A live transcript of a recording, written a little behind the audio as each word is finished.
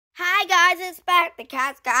Hi guys, it's back. The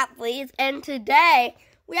cat's got fleas, and today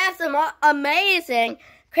we have some amazing,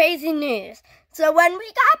 crazy news. So when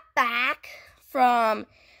we got back from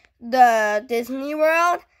the Disney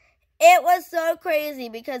World, it was so crazy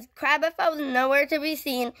because Crabitha was nowhere to be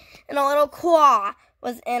seen, and a little claw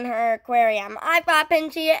was in her aquarium. I thought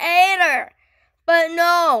Pinchy ate her, but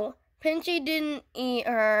no, Pinchy didn't eat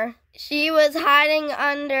her. She was hiding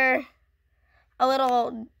under a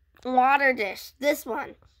little water dish, this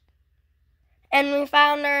one. And we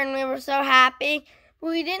found her and we were so happy.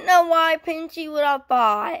 But we didn't know why Pinchy would have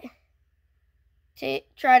thought to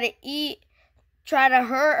try to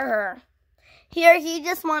hurt her. Here, he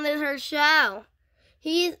just wanted her shell.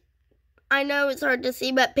 I know it's hard to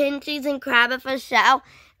see, but Pinchy's in Crabitha's shell,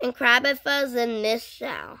 and Crabitha's in this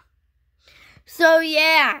shell. So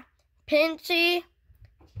yeah, Pinchy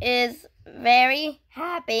is very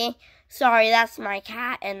happy. Sorry, that's my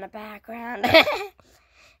cat in the background.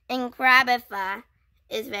 And Crabitha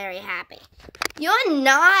is very happy. You're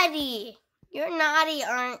naughty. You're naughty,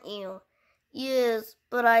 aren't you? Yes,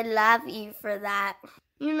 but I love you for that.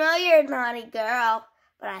 You know you're a naughty girl,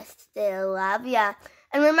 but I still love ya.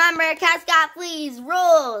 And remember, Cat's Got Fleas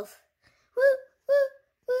rules. Woo, woo,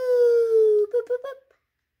 woo. Boop, boop,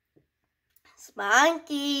 boop.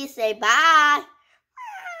 Spunky, say bye.